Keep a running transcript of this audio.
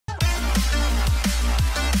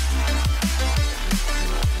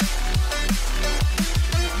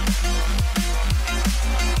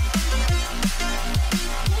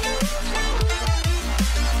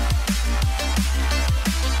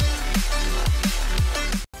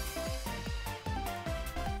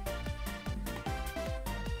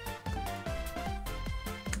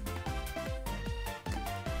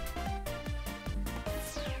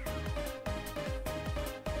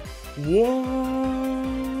Whaaaatttz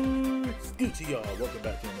Gucci Ya? Welcome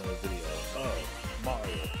back to another video of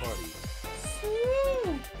Mario Party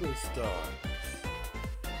Superstar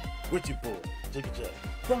with your boy Juggaa J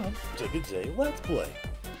from Juggaa J Let's Play.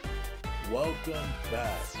 Welcome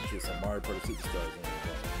back to some Mario Party Superstars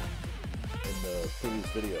in the previous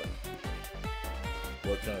video.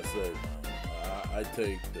 What can I say, man? I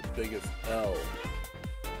take the biggest L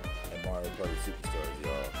in Mario Party Superstars,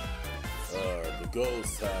 y'all. The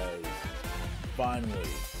Ghost has finally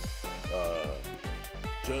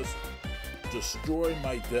just destroyed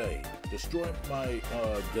my day. Destroyed my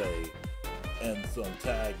day in some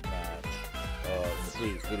tag match in the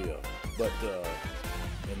previous video. But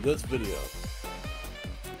in this video,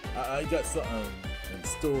 I got something in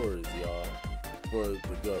stores, y'all, for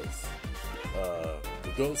the Ghost.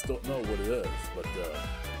 The Ghosts don't know what it is, but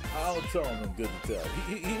I'll tell him in good detail.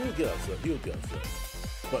 He will get upset. He'll get upset.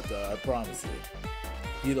 But I promise you,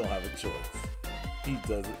 he don't have a choice. He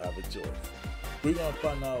doesn't have a choice. We're gonna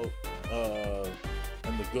find out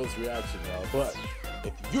in the Ghost reaction, y'all. But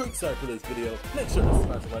if you're excited for this video, make sure to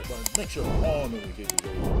smash the like button. Make sure all notifications go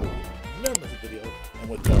to you. Never miss a video. And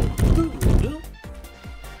without further ado,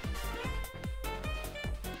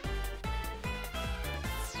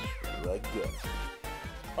 let's go.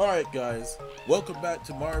 Alright guys, welcome back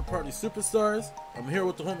to Mario Party Superstars. I'm here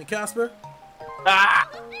with the homie Kasperr.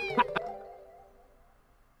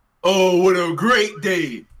 Oh, what a great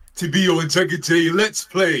day to be on Juggaa J Let's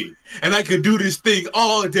Play. And I can do this thing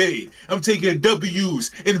all day. I'm taking W's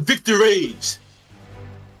and victories.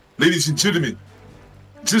 Ladies and gentlemen,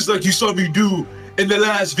 just like you saw me do in the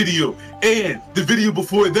last video, and the video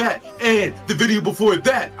before that, and the video before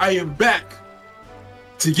that, I am back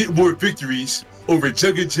to get more victories over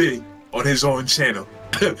Juggaa J on his own channel.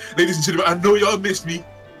 Ladies and gentlemen, I know y'all missed me.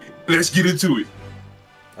 Let's get into it.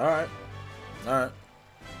 Alright.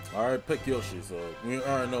 Alright, pick Yoshi, so we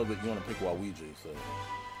already know that you want to pick Waluigi, so.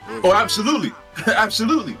 Oh, absolutely.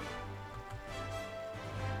 Absolutely.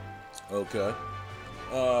 Okay.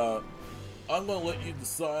 I'm gonna let you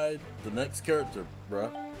decide the next character,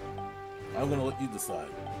 bruh. I'm gonna let you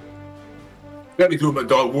decide. Gotta throw my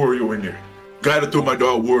dog Wario in there. Gotta throw my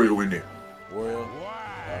dog Wario in there. Wario?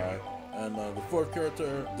 Alright. And the fourth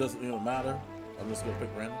character doesn't even matter. I'm just gonna pick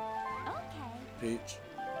random. Okay. Peach.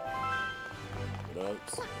 What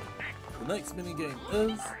else? The next minigame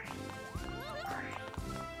is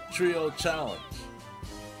Trio Challenge.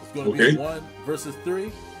 It's gonna be 1 versus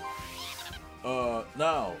 3.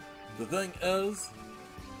 Now, the thing is,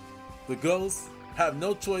 the Ghosts have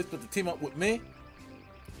no choice but to team up with me.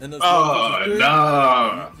 And this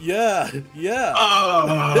nah. Yeah.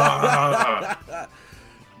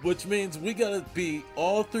 Which means we gotta beat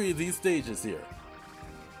all 3 of these stages here.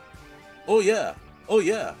 Oh yeah.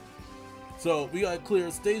 So we gotta clear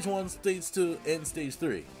stage 1, stage 2, and stage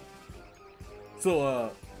 3.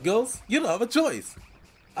 So Ghost, you don't have a choice.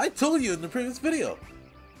 I told you in the previous video.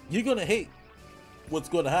 You're gonna hate what's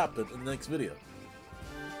gonna happen in the next video.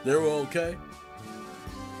 They were okay.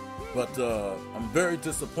 But I'm very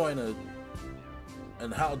disappointed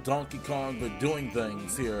in how Donkey Kong been doing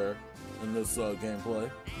things here in this gameplay.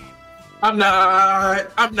 I'm not.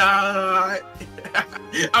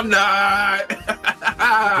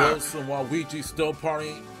 Ghosts and Waluigi still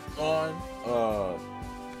partying on.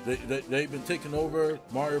 They've been taking over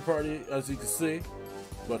Mario Party, as you can see.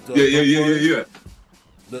 But yeah.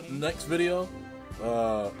 The next video,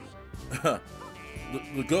 the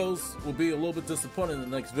Ghosts will be a little bit disappointed in the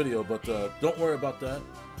next video, but don't worry about that.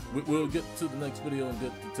 We'll get to the next video in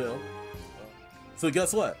good detail. So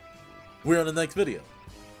guess what? We're on the next video.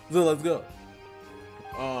 So let's go.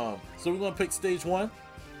 So we're gonna pick stage 1.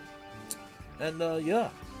 And yeah.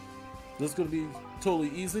 This is gonna be totally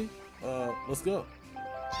easy. Let's go.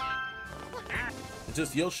 It's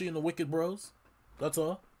just Yoshi and the Wicked Bros. That's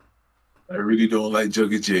all. I really don't like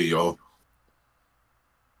Juggaa J, y'all.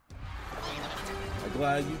 I'm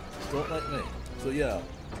glad you don't like me. So yeah.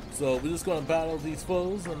 So we're just gonna battle these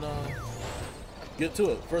foes and get to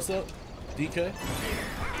it. First up, DK.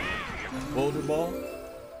 Boulder Ball.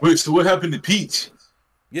 Wait, so what happened to Peach?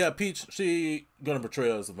 Yeah, Peach, she gonna betray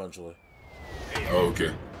us eventually. Oh,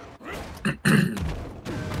 okay.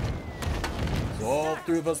 So all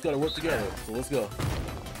 3 of us gotta work together. So let's go.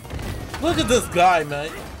 Look at this guy, man.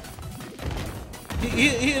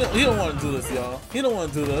 He don't want to do this, y'all. He don't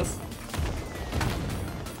want to do this.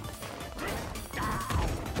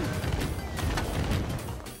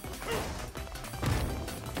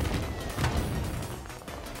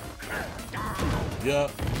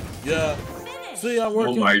 Yeah. See, I'm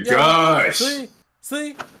working. Oh my gosh.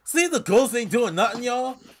 See, the Ghost ain't doing nothing,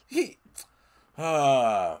 y'all.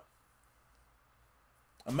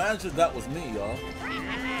 Imagine that was me, y'all.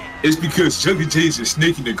 It's because Juggaa J's a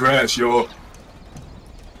snake in the grass, y'all.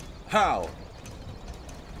 How?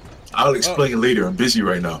 I'll explain later. I'm busy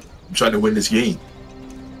right now. I'm trying to win this game.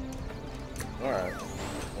 Alright.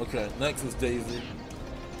 Okay, next is Daisy.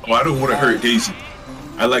 Oh, I don't want to hurt Daisy.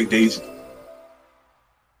 I like Daisy.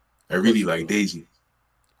 I really like Daisy.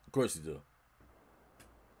 Of course you do.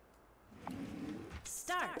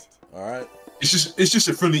 Start. Alright. It's just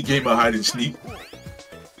a friendly game of hide and sneak.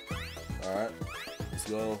 Alright. Let's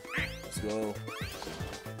go. Let's go.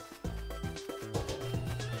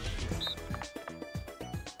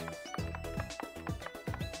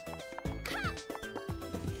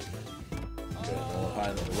 Okay, no one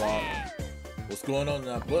hiding in the rock. What's going on in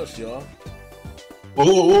that bush, y'all? Whoa,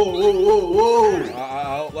 whoa, whoa, whoa, whoa!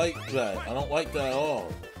 I don't like that. I don't like that at all.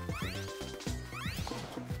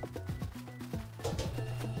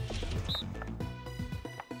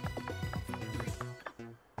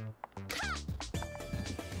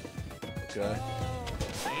 Okay.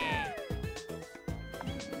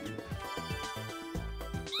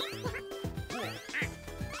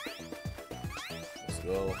 Let's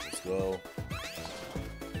go. Let's go.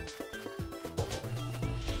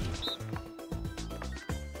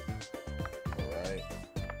 Alright.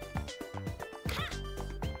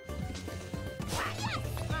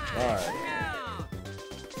 Alright.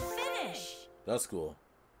 Finish. That's cool.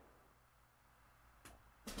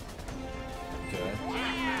 Okay.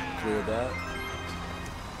 Clear that.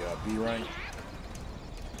 Got B rank.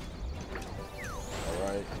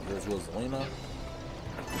 Alright, here's Rosalina.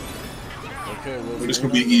 Okay, Rosalina. This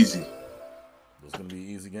gonna be easy. This is gonna be an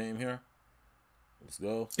easy game here. Let's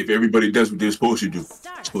go. If everybody does what they're supposed to do,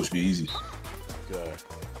 it's supposed to be easy. Okay.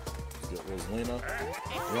 Let's get Rosalina.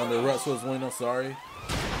 We're under arrest, Rosalina, sorry.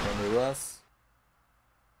 We're under arrest.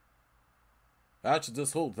 Actually,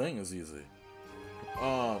 this whole thing is easy.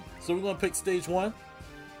 So we're gonna pick stage 1.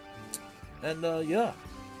 And yeah.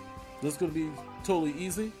 This is gonna be totally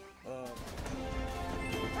easy.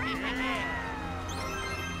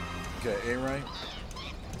 Okay, A rank.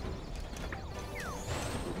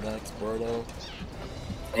 Next, Birdo.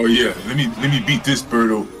 Oh yeah, let me beat this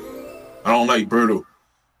Birdo. I don't like Birdo.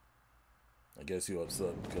 I guess you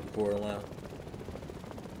upset because of Portland.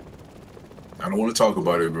 I don't want to talk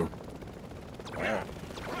about it, bro. Alright.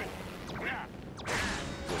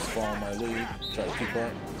 Just follow my lead. Try to keep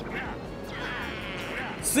up.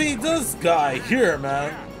 See this guy here,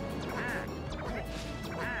 man.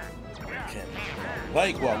 Can't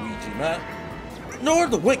like Waluigi, man. Nor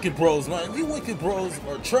the Wicked Bros, man. You Wicked Bros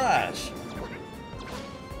are trash.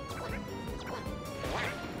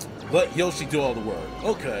 Let Yoshi do all the work.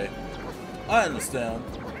 Okay. I understand.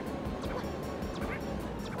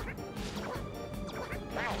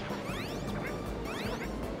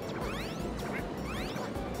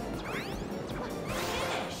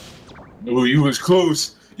 Oh, you was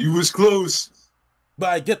close. You was close. But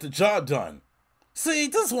I get the job done. See,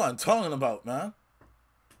 this is what I'm talking about, man.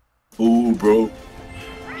 Ooh, bro.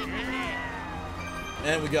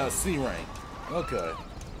 And we got a C rank. Okay.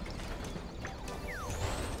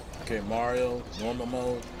 Okay, Mario, normal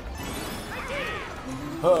mode.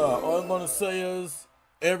 All I'm gonna say is,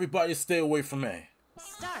 everybody stay away from me.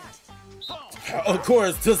 Start. Of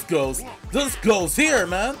course, this goes here,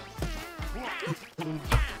 man.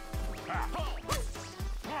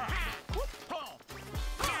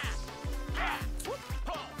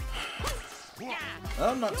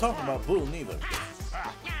 I'm not talking about Boo neither.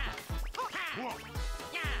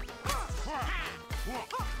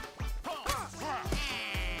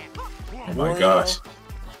 Oh my gosh.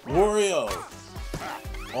 Wario.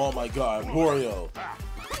 Oh my god, Wario.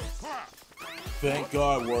 Thank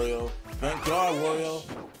God, Wario. Thank God, Wario.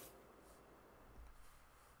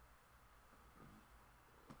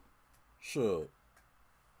 Sure.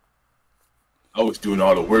 I was doing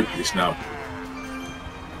all the work just now.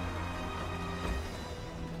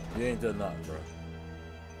 You ain't done nothing, bro.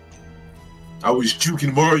 I was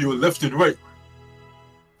juking Mario left and right.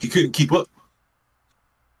 He couldn't keep up.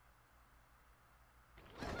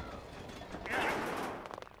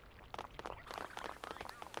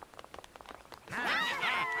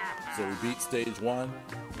 So we beat stage 1.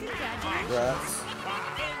 Congrats.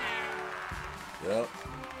 Yep.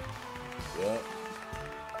 Yep.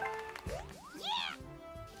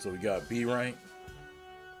 So we got B rank.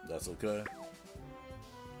 That's okay.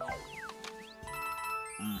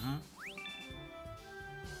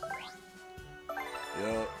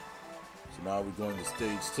 Yep. So now we're going to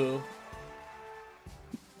stage 2.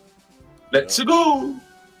 Let's go.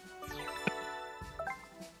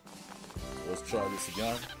 Let's try this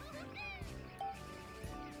again.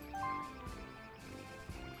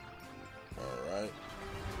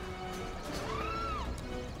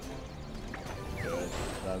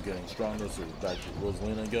 I'm getting stronger, so we're back to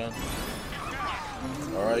Rosalina again.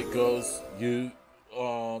 Alright, Ghost, you,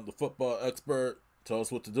 the football expert, tell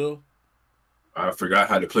us what to do. I forgot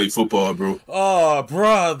how to play football, bro. Oh,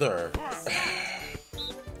 brother!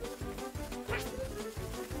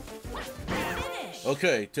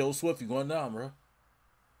 Okay, Taylor Swift, you going down, bro.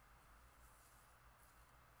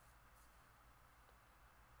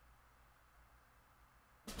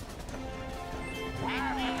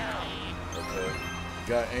 Okay,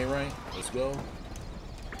 got A rank. Let's go.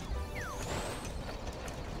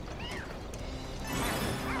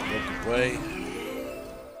 Wait,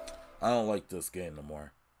 I don't like this game no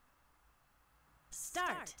more.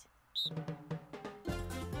 Start.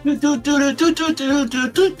 Yep,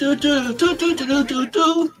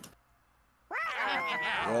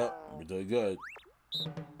 we did good.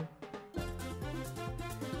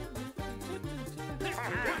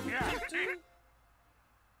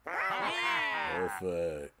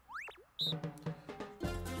 Perfect.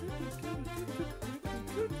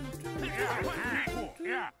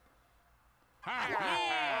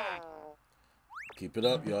 Keep it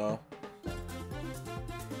up, y'all.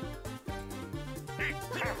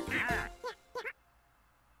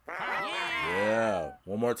 Yeah,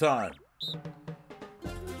 one more time.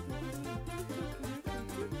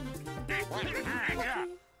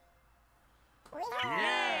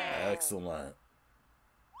 Excellent.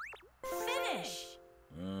 Finish.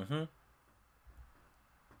 Mm-hmm.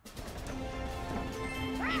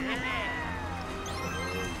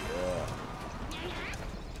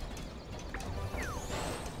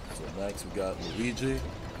 So next we got Luigi.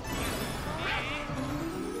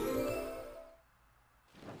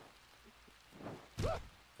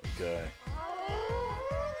 Okay.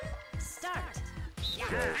 Start.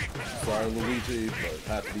 Okay. Sorry, Luigi, but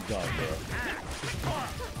had to be done, bro.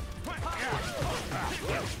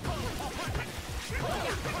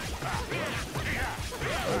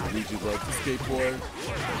 Oh, Luigi loves the skateboard.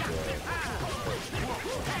 Okay.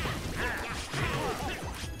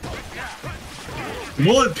 Come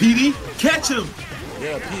on, Petey, catch him!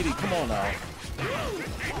 Yeah, Petey, come on now.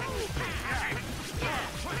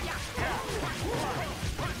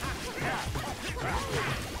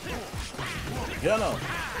 Get him.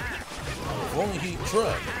 If only he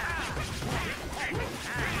tried.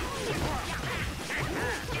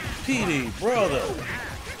 Petey, brother.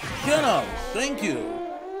 Get him. Thank you.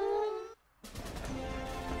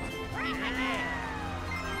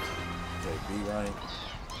 Okay, B rank.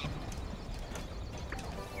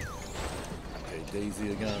 Okay, Daisy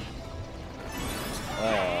again.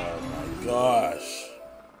 Oh my gosh.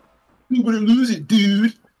 You're gonna lose it,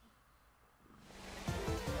 dude.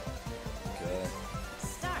 Okay.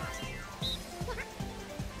 Start.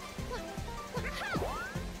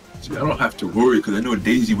 See, I don't have to worry because I know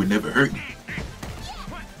Daisy would never hurt me.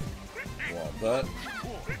 Come on, but.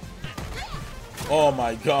 Oh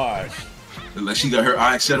my gosh. Unless she got her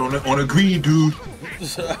eyes set on a green, dude.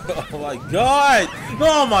 Oh my god!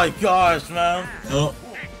 Oh my gosh, man!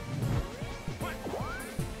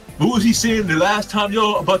 What was he saying the last time,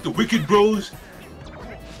 y'all, about the Wicked Bros?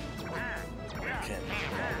 Can't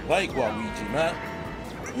like Waluigi, man.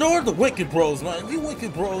 Nor the Wicked Bros, man. You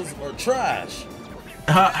Wicked Bros are trash.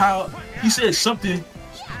 How he said something.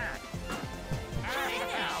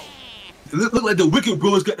 It looked like the Wicked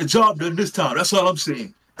Bros got the job done this time. That's all I'm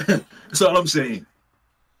saying. That's all I'm saying.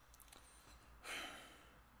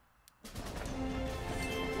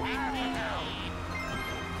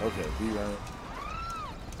 Okay, B rank.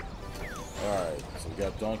 Alright, so we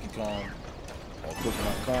got Donkey Kong on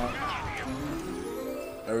Coconut Kong.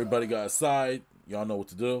 Everybody got a side. Y'all know what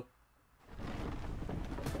to do.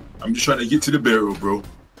 I'm just trying to get to the barrel, bro.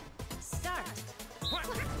 Start.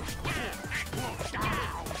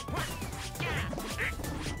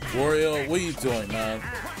 Wario, what are you doing, man?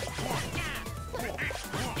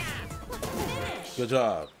 Good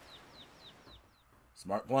job.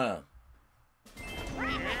 Smart plan.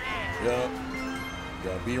 Yep.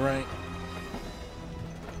 Got B rank.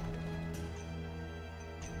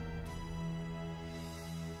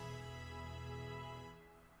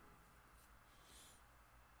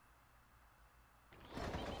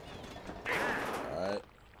 Alright.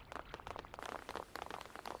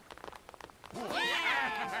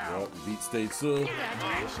 Yep, we beat stage 2.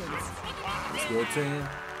 Let's go, team.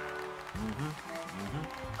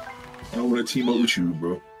 I don't want to team up with you,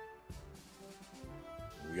 bro.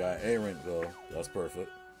 We got A rank though. That's perfect.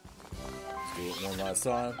 Let's do it one last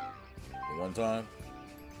time. One time.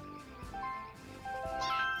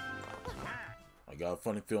 I got a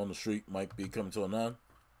funny feeling the streak might be coming to an end.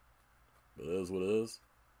 But it is what it is.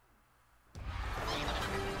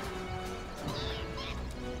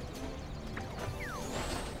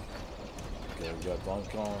 Okay, we got Donkey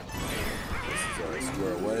Kong. This is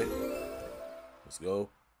square away. Let's go.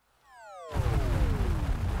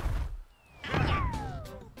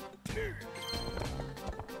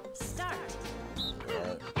 Start.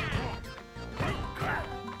 Alright.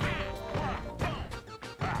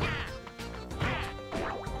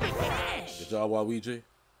 Finish. Good job, Waluigi.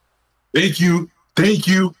 Thank you. Thank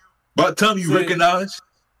you. About time you See? recognize.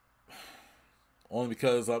 Only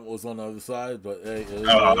because I was on the other side, but hey, it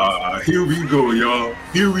is Here we go, y'all.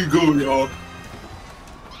 Here we go, y'all.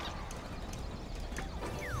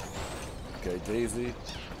 okay, Daisy.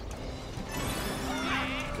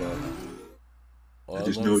 Okay. All I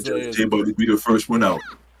just I'm know gonna say Judge is J about to be the first one out.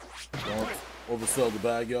 don't oversell the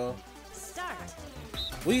bag, y'all. Start.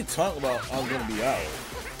 What are you talking about? I'm gonna be out.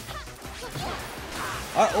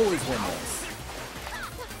 I always win this.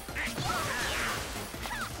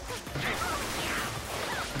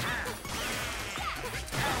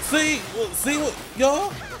 See what,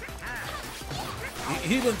 y'all?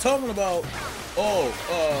 He been talking about,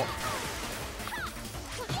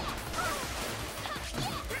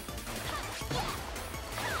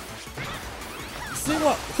 see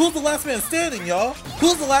what? Who's the last man standing, y'all?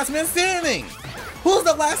 Who's the last man standing? Who's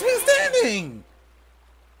the last man standing?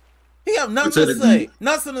 He have nothing to say.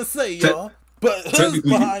 Nothing to say, y'all. But his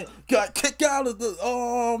behind got kicked out of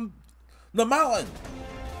the mountain.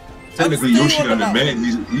 Technically, Yoshi not a man.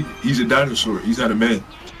 He's a dinosaur. He's not a man.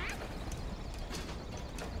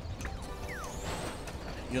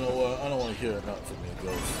 You know what? I don't want to hear it. Not from me,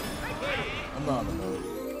 Ghost. I'm not in the mood.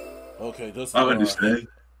 Okay, this is I understand.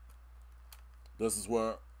 This is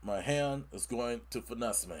where my hand is going to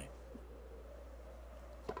finesse me.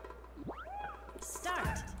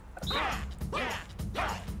 Start.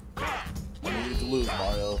 I need you to lose,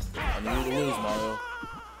 Mario. I need you to lose, Mario.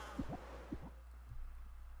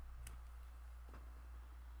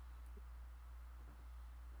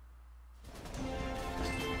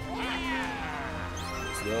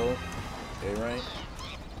 Let's go. A rank.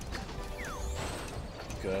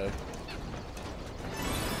 Okay.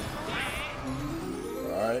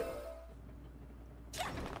 Alright.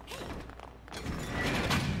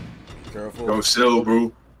 Be careful. Go sell,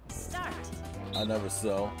 bro. Start. I never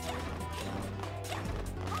sell.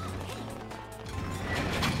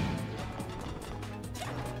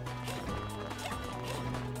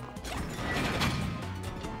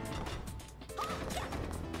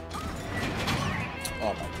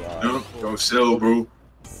 Oh my god. No, go sell, bro.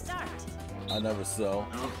 Start. I never sell.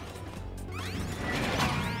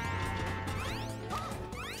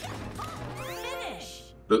 Finish.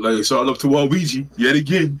 Look like it's all up to Waluigi yet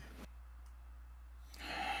again.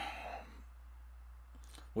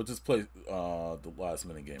 We'll just play the last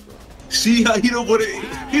minute game, bro. See how he don't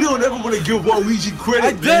ever want to give Waluigi credit.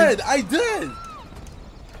 I man. did! I did!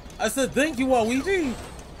 I said thank you, Waluigi.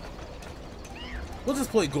 We'll just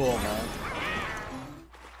play goal, man.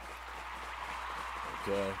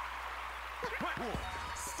 Okay.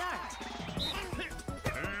 Start.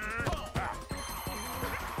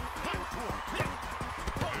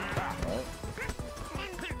 Alright.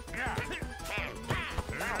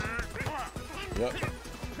 Yep.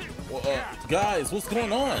 Well, guys, what's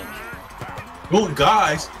going on? Oh,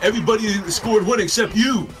 guys, everybody scored one except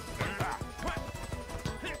you.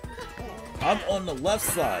 I'm on the left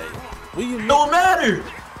side. What do you mean? Don't matter.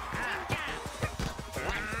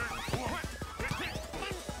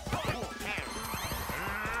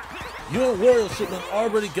 You and Warrior Shipman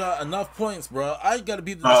already got enough points, bro. I gotta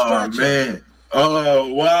be the Oh, distraction. man. Oh,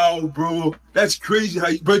 wow, bro. That's crazy how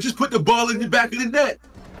you, bro, just put the ball in the back of the net.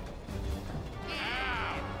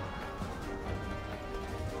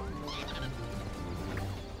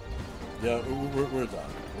 Yeah, we're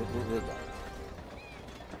done. We're done.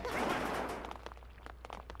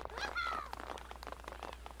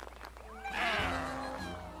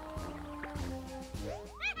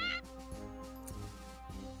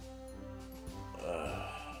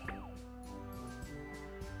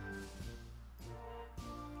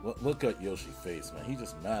 Look at Yoshi's face, man. He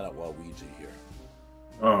just mad at Waluigi here.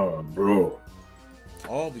 Oh, bro.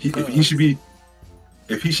 All because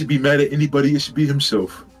If he should be mad at anybody, it should be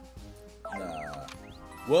himself. Nah.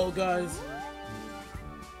 Well, guys,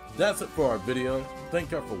 that's it for our video.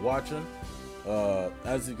 Thank y'all for watching.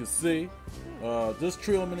 As you can see, this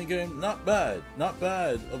trio minigame, not bad. Not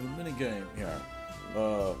bad of a minigame here.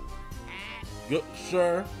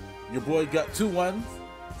 Sure, your boy got 2 wins.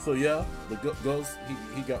 So yeah, the Ghost,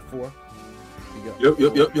 he got 4. He got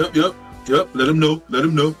Yep. Let him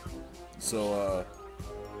know. So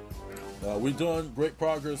we're doing great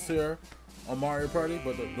progress here on Mario Party,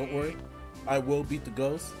 but don't worry, I will beat the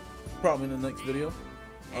Ghost probably in the next video.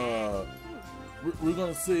 we're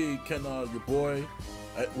gonna see, can your boy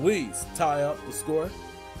at least tie up the score,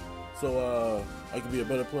 so I can be a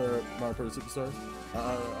better player at Mario Party Superstars.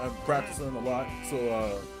 I'm practicing a lot,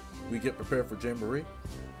 so we get prepared for Jamboree.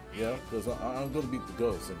 Yeah, because I'm gonna beat the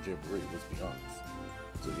ghosts in Jamboree. Let's be honest.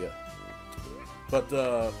 So yeah. But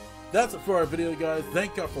that's it for our video, guys.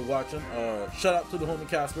 Thank y'all for watching. Shout out to the homie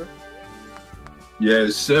Kasperr.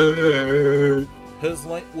 Yes, sir. His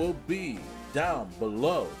link will be down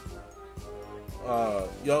below.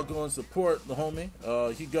 Y'all go and support the homie.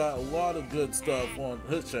 He got a lot of good stuff on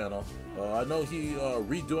his channel. I know he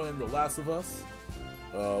redoing The Last of Us.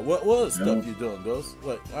 What was stuff you doing, Ghost?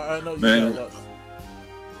 Like, I know you got a lot.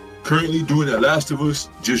 Currently doing The Last of Us.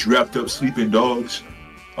 Just wrapped up Sleeping Dogs.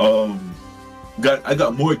 I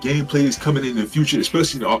got more gameplays coming in the future,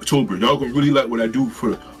 especially in October. Y'all gonna really like what I do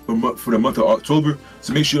for the month of October.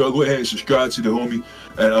 So make sure y'all go ahead and subscribe to the homie,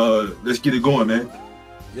 and let's get it going, man.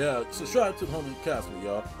 Yeah, subscribe to the homie Kasperr,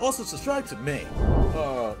 y'all. Also subscribe to me.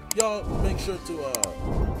 Y'all make sure to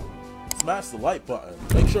smash the like button.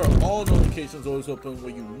 Make sure all notifications always open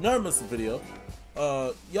when you never miss a video.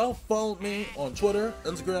 Y'all follow me on Twitter,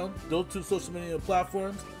 Instagram, those two social media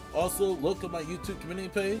platforms. Also look at my YouTube community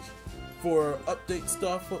page for update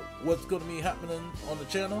stuff, what's going to be happening on the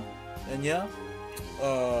channel. And yeah,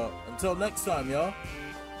 until next time, y'all,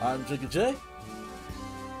 I'm Juggaa J,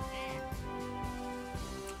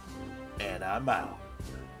 and I'm out.